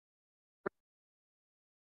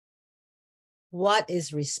What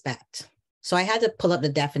is respect? So I had to pull up the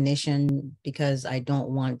definition because I don't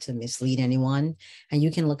want to mislead anyone, and you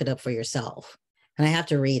can look it up for yourself. And I have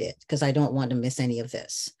to read it because I don't want to miss any of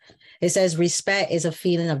this. It says respect is a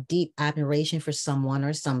feeling of deep admiration for someone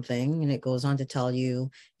or something. And it goes on to tell you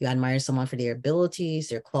you admire someone for their abilities,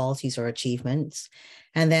 their qualities, or achievements.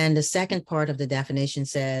 And then the second part of the definition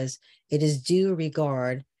says it is due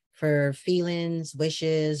regard for feelings,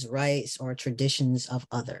 wishes, rights, or traditions of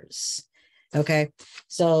others. Okay,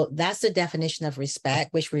 so that's the definition of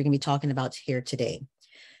respect, which we're going to be talking about here today.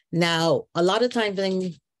 Now, a lot of times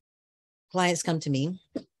when clients come to me,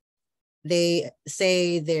 they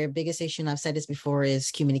say their biggest issue, and I've said this before,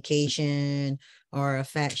 is communication or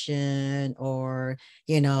affection or,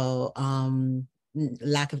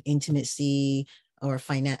 lack of intimacy or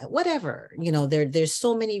finance, whatever. There's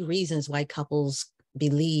so many reasons why couples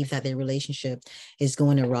believe that their relationship is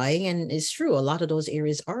going awry. And it's true. A lot of those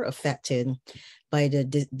areas are affected by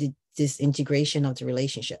the disintegration of the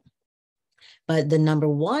relationship. But the number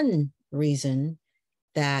one reason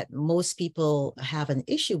that most people have an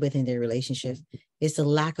issue with in their relationship is the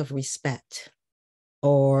lack of respect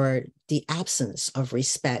or the absence of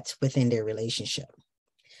respect within their relationship.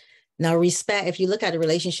 Now, respect, if you look at a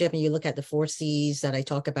relationship and you look at the 4 C's that I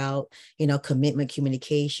talk about, commitment,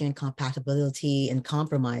 communication, compatibility, and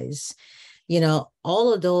compromise,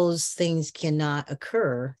 all of those things cannot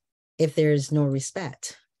occur if there's no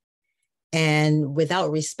respect. And without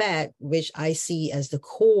respect, which I see as the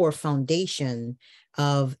core foundation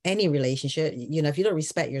of any relationship, if you don't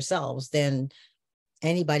respect yourselves, then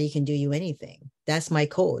anybody can do you anything. That's my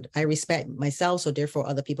code. I respect myself, so therefore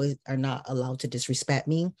other people are not allowed to disrespect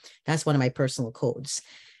me. That's one of my personal codes.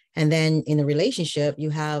 And then in a relationship, you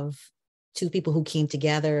have 2 people who came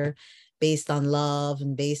together based on love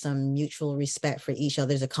and based on mutual respect for each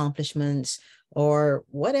other's accomplishments or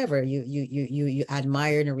whatever. You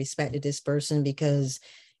admired and respected this person because,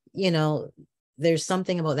 there's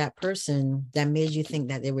something about that person that made you think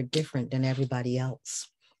that they were different than everybody else.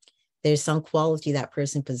 There's some quality that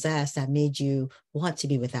person possessed that made you want to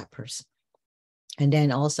be with that person. And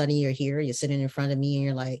then all of a sudden you're here, you're sitting in front of me and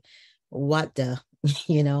you're like, what the,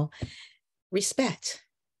 respect.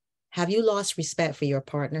 Have you lost respect for your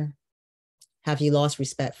partner? Have you lost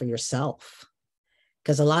respect for yourself?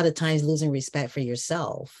 Because a lot of times losing respect for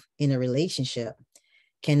yourself in a relationship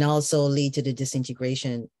can also lead to the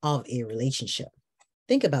disintegration of a relationship.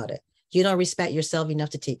 Think about it. You don't respect yourself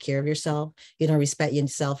enough to take care of yourself. You don't respect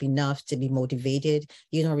yourself enough to be motivated.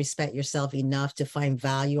 You don't respect yourself enough to find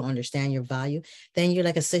value, understand your value. Then you're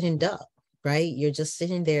like a sitting duck, right? You're just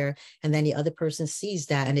sitting there, and then the other person sees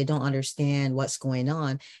that and they don't understand what's going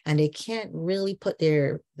on, and they can't really put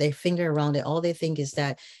their finger around it. All they think is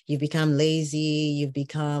that you've become lazy, you've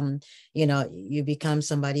become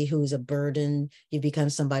somebody who's a burden, you've become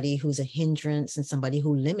somebody who's a hindrance and somebody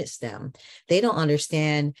who limits them. They don't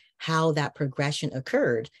understand how that progression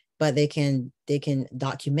occurred, but they can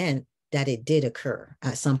document that it did occur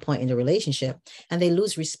at some point in the relationship, and they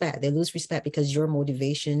lose respect. They lose respect because your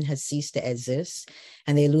motivation has ceased to exist,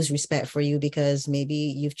 and they lose respect for you because maybe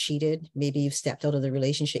you've cheated, maybe you've stepped out of the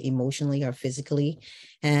relationship emotionally or physically,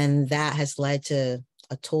 and that has led to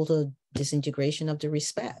a total disintegration of the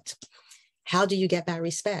respect. How do you get back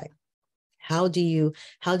respect? How do you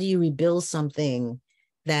rebuild something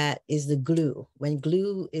that is the glue? When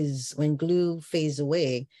glue fades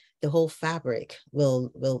away, the whole fabric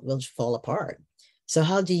will fall apart. So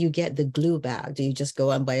how do you get the glue back? Do you just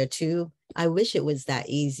go out and buy a tube? I wish it was that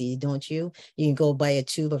easy, don't you? You can go buy a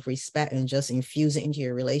tube of respect and just infuse it into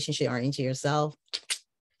your relationship or into yourself.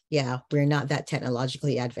 Yeah, we're not that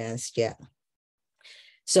technologically advanced yet.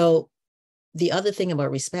 So the other thing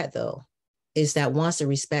about respect, though, is that once the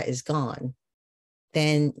respect is gone,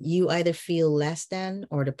 then you either feel less than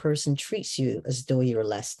or the person treats you as though you're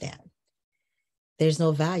less than. There's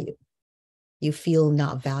no value. You feel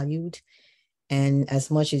not valued. And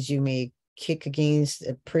as much as you may kick against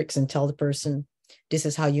the pricks and tell the person, this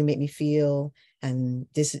is how you make me feel, and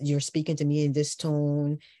this, you're speaking to me in this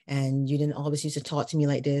tone, and you didn't always used to talk to me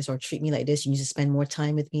like this or treat me like this, you used to spend more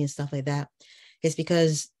time with me and stuff like that. It's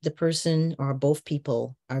because the person or both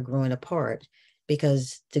people are growing apart,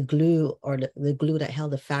 because the glue or the glue that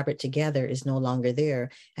held the fabric together is no longer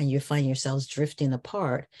there, and you find yourselves drifting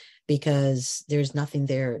apart because there's nothing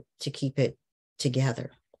there to keep it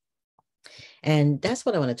together. And that's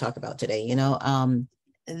what I want to talk about today.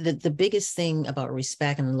 The biggest thing about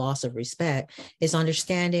respect and the loss of respect is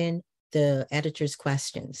understanding the editor's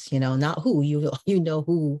questions, not who,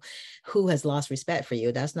 who has lost respect for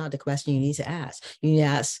you. That's not the question you need to ask. You need to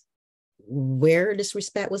ask where this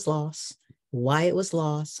respect was lost, why it was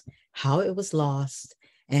lost, how it was lost,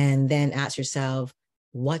 and then ask yourself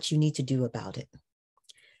what you need to do about it.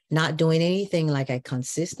 Not doing anything like I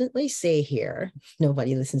consistently say here.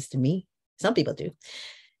 Nobody listens to me. Some people do.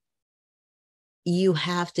 You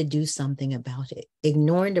have to do something about it.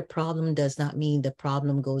 Ignoring the problem does not mean the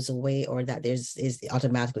problem goes away or that is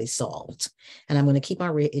automatically solved. And I'm going to keep on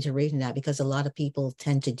reiterating that because a lot of people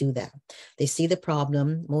tend to do that. They see the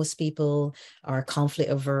problem. Most people are conflict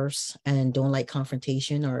averse and don't like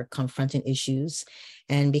confrontation or confronting issues.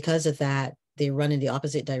 And because of that, they run in the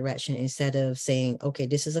opposite direction instead of saying, okay,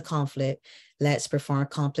 this is a conflict. Let's perform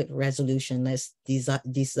conflict resolution. Let's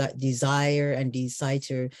desire and decide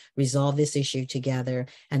to resolve this issue together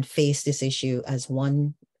and face this issue as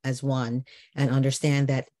one, and understand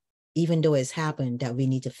that even though it's happened, that we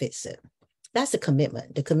need to fix it. That's the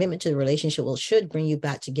commitment. The commitment to the relationship should bring you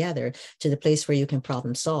back together to the place where you can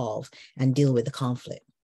problem solve and deal with the conflict.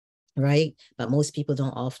 Right? But most people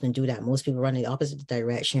don't often do that. Most people run in the opposite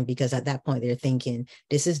direction because at that point they're thinking,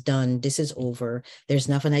 this is done, this is over, there's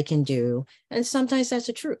nothing I can do. And sometimes that's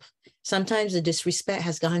the truth. Sometimes the disrespect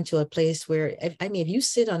has gone to a place where, if you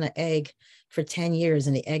sit on an egg for 10 years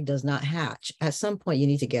and the egg does not hatch, at some point you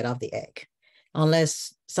need to get off the egg.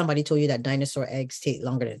 Unless somebody told you that dinosaur eggs take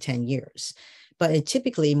longer than 10 years. But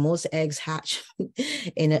typically, most eggs hatch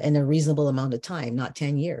in a reasonable amount of time, not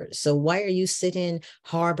 10 years. So why are you sitting,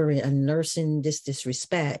 harboring and nursing this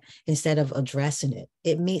disrespect instead of addressing it?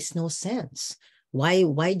 It makes no sense. Why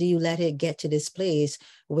do you let it get to this place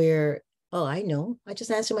where, oh, I know, I just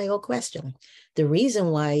answered my own question. The reason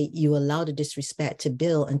why you allow the disrespect to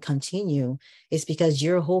build and continue is because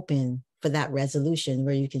you're hoping for that resolution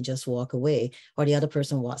where you can just walk away or the other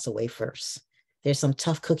person walks away first. There's some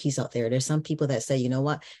tough cookies out there. There's some people that say, you know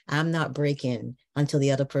what, I'm not breaking until the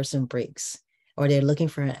other person breaks, or they're looking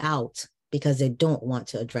for an out because they don't want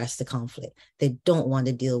to address the conflict. They don't want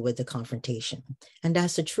to deal with the confrontation. And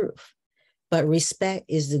that's the truth. But respect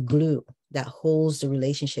is the glue that holds the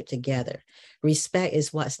relationship together. Respect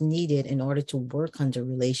is what's needed in order to work on the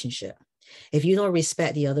relationship. If you don't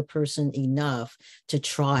respect the other person enough to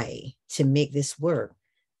try to make this work,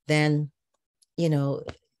 then,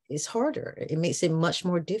 it's harder. It makes it much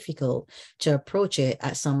more difficult to approach it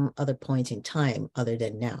at some other point in time other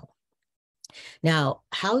than now. Now,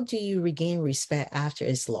 how do you regain respect after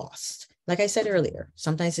it's lost? Like I said earlier,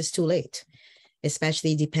 sometimes it's too late,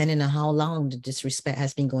 especially depending on how long the disrespect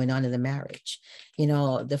has been going on in the marriage.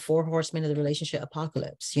 The 4 horsemen of the relationship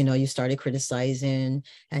apocalypse, you started criticizing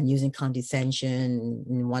and using condescension,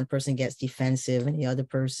 and one person gets defensive and the other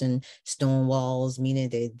person stonewalls, meaning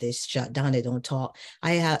they shut down, they don't talk.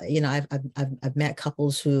 I've met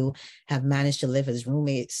couples who have managed to live as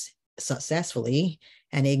roommates successfully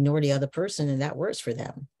and ignore the other person, and that works for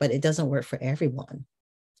them, but it doesn't work for everyone.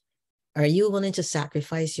 Are you willing to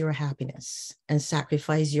sacrifice your happiness and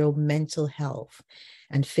sacrifice your mental health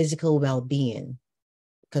and physical well-being?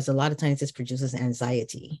 Because a lot of times this produces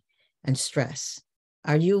anxiety and stress.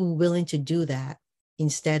 Are you willing to do that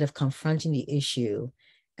instead of confronting the issue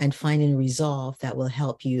and finding resolve that will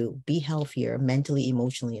help you be healthier mentally,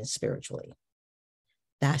 emotionally, and spiritually?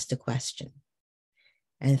 That's the question.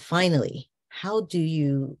 And finally, how do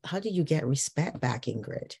you get respect back,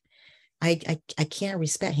 Ingrid? I can't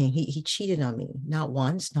respect him. He cheated on me, not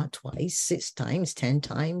once, not twice, 6 times, 10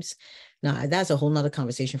 times. Now, that's a whole nother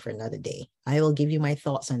conversation for another day. I will give you my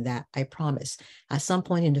thoughts on that, I promise, at some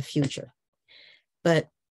point in the future. But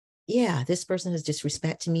yeah, this person has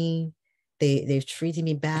disrespected me. They've treated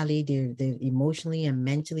me badly. They've emotionally and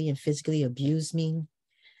mentally and physically abused me.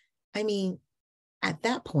 I mean, at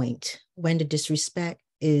that point, when the disrespect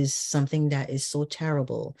is something that is so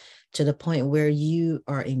terrible to the point where you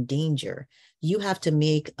are in danger, you have to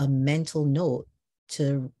make a mental note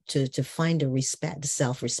to find the respect, the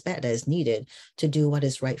self-respect that is needed to do what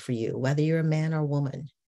is right for you, whether you're a man or woman.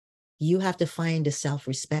 You have to find the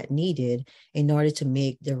self-respect needed in order to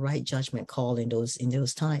make the right judgment call in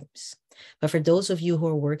those times. But for those of you who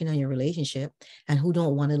are working on your relationship and who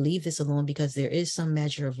don't want to leave this alone because there is some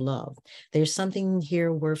measure of love, there's something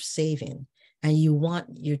here worth saving, and you want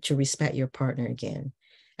you to respect your partner again,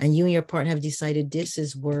 and you and your partner have decided this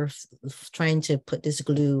is worth trying to put this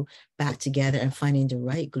glue back together and finding the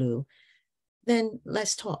right glue, then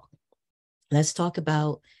let's talk. Let's talk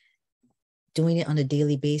about doing it on a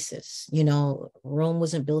daily basis. Rome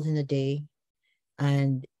wasn't built in a day,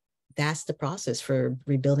 and that's the process for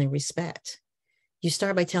rebuilding respect. You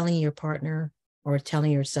start by telling your partner or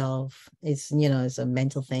telling yourself, it's a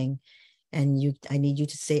mental thing, and I need you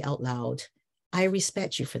to say out loud, I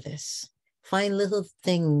respect you for this. Find little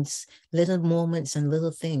things, little moments and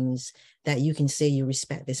little things that you can say you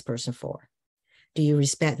respect this person for. Do you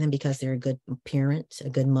respect them because they're a good parent, a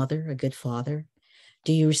good mother, a good father?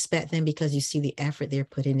 Do you respect them because you see the effort they're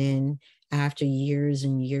putting in after years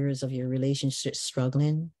and years of your relationship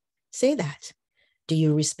struggling? Say that. Do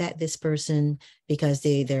you respect this person because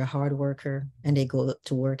they're a hard worker and they go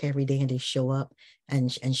to work every day and they show up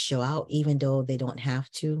and show out even though they don't have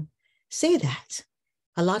to? Say that.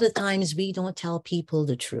 A lot of times we don't tell people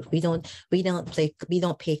the truth. We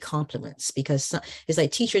don't pay compliments because it's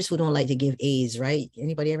like teachers who don't like to give A's, right?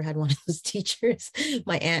 Anybody ever had one of those teachers?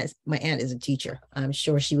 My aunt is a teacher. I'm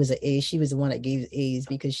sure she was an A. She was the one that gave A's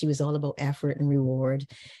because she was all about effort and reward.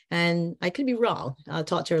 And I could be wrong. I'll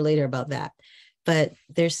talk to her later about that. But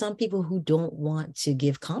there's some people who don't want to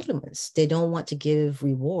give compliments. They don't want to give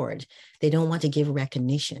reward. They don't want to give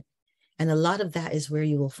recognition. And a lot of that is where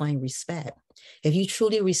you will find respect. If you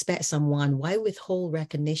truly respect someone, why withhold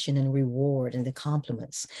recognition and reward and the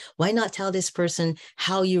compliments? Why not tell this person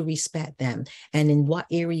how you respect them and in what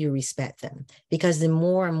area you respect them? Because the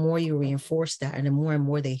more and more you reinforce that and the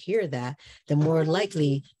more they hear that, the more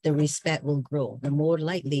likely the respect will grow. The more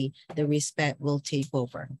likely the respect will take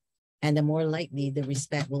over. And the more likely the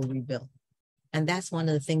respect will rebuild. And that's one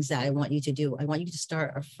of the things that I want you to do. I want you to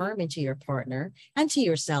start affirming to your partner and to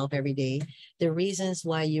yourself every day the reasons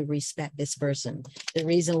why you respect this person, the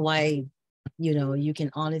reason why, you can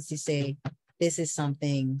honestly say, this is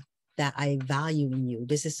something that I value in you.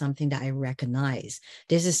 This is something that I recognize.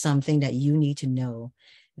 This is something that you need to know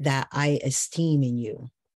that I esteem in you,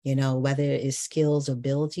 whether it is skills,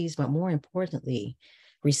 abilities, but more importantly,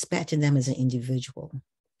 respecting them as an individual.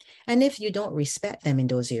 And if you don't respect them in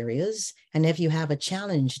those areas, and if you have a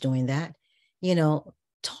challenge doing that,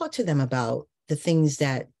 talk to them about the things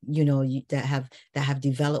that, that have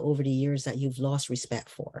developed over the years that you've lost respect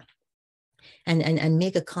for. And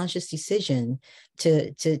make a conscious decision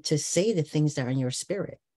to say the things that are in your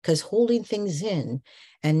spirit. Because holding things in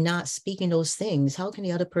and not speaking those things, how can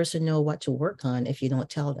the other person know what to work on if you don't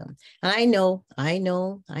tell them? And I know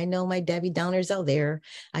my Debbie Downers out there.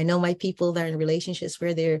 I know my people that are in relationships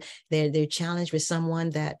where they're challenged with someone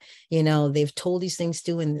that, they've told these things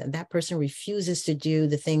to, and that person refuses to do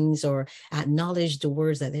the things or acknowledge the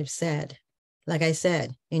words that they've said. Like I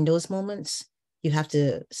said, in those moments, you have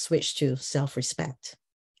to switch to self-respect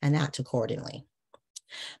and act accordingly.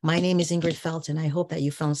 My name is Ingrid Felton. I hope that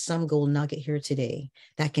you found some gold nugget here today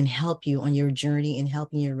that can help you on your journey in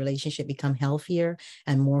helping your relationship become healthier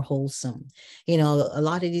and more wholesome. A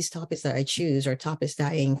lot of these topics that I choose are topics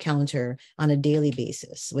that I encounter on a daily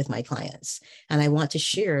basis with my clients. And I want to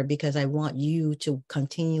share because I want you to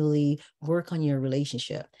continually work on your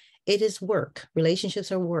relationship. It is work.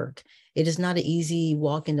 Relationships are work. It is not an easy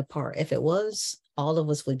walk in the park. If it was, all of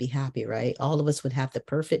us would be happy, right? All of us would have the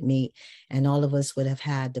perfect mate and all of us would have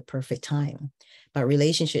had the perfect time. But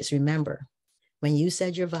relationships, remember, when you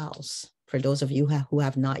said your vows, for those of you who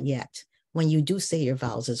have not yet, when you do say your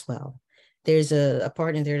vows as well, there's a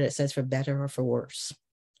part in there that says for better or for worse.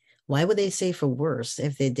 Why would they say for worse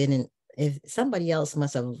if somebody else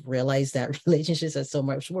must have realized that relationships are so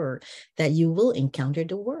much work that you will encounter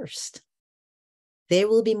the worst. There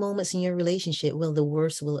will be moments in your relationship where the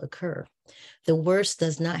worst will occur. The worst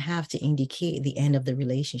does not have to indicate the end of the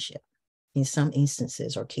relationship in some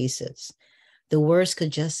instances or cases. The worst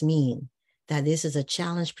could just mean that this is a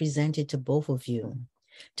challenge presented to both of you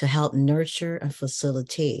to help nurture and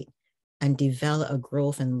facilitate and develop a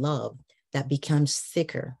growth and love that becomes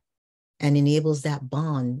thicker and enables that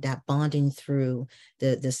bonding through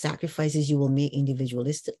the sacrifices you will make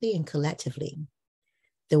individualistically and collectively.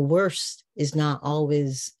 The worst is not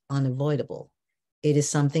always unavoidable. It is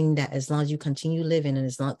something that as long as you continue living and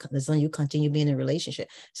as long as you continue being in a relationship,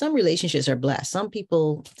 some relationships are blessed. Some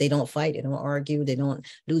people, they don't fight, they don't argue, they don't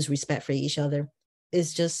lose respect for each other.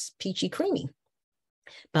 It's just peachy creamy.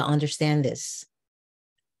 But understand this.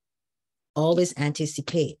 Always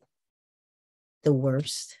anticipate the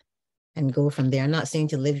worst and go from there. I'm not saying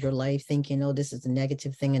to live your life thinking, oh, this is a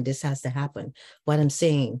negative thing and this has to happen. What I'm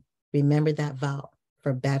saying, remember that vow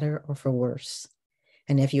for better or for worse.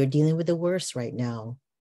 And if you're dealing with the worst right now,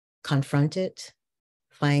 confront it,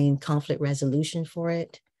 find conflict resolution for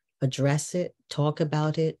it, address it, talk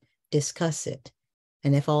about it, discuss it.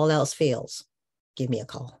 And if all else fails, give me a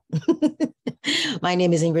call. My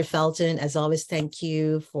name is Ingrid Felton. As always, thank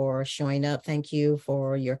you for showing up. Thank you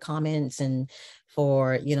for your comments and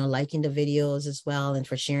for, liking the videos as well and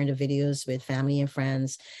for sharing the videos with family and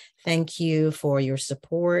friends. Thank you for your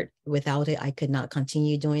support. Without it, I could not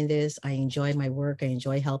continue doing this. I enjoy my work. I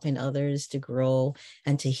enjoy helping others to grow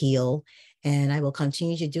and to heal. And I will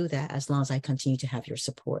continue to do that as long as I continue to have your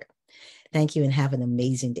support. Thank you and have an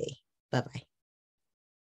amazing day. Bye-bye.